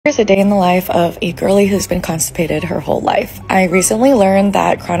Here's a day in the life of a girly who's been constipated her whole life. I recently learned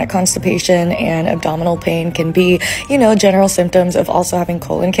that chronic constipation and abdominal pain can be, general symptoms of also having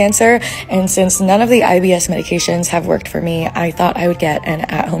colon cancer. And since none of the IBS medications have worked for me, I thought I would get an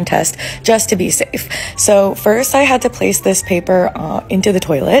at-home test just to be safe. So first I had to place this paper into the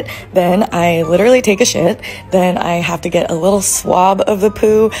toilet. Then I literally take a shit. Then I have to get a little swab of the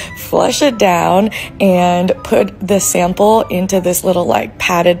poo, flush it down, and put the sample into this little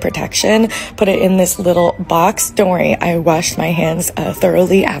padded protection, put it in this little box. Don't worry, I washed my hands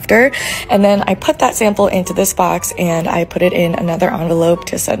thoroughly after. And then I put that sample into this box and I put it in another envelope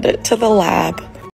to send it to the lab.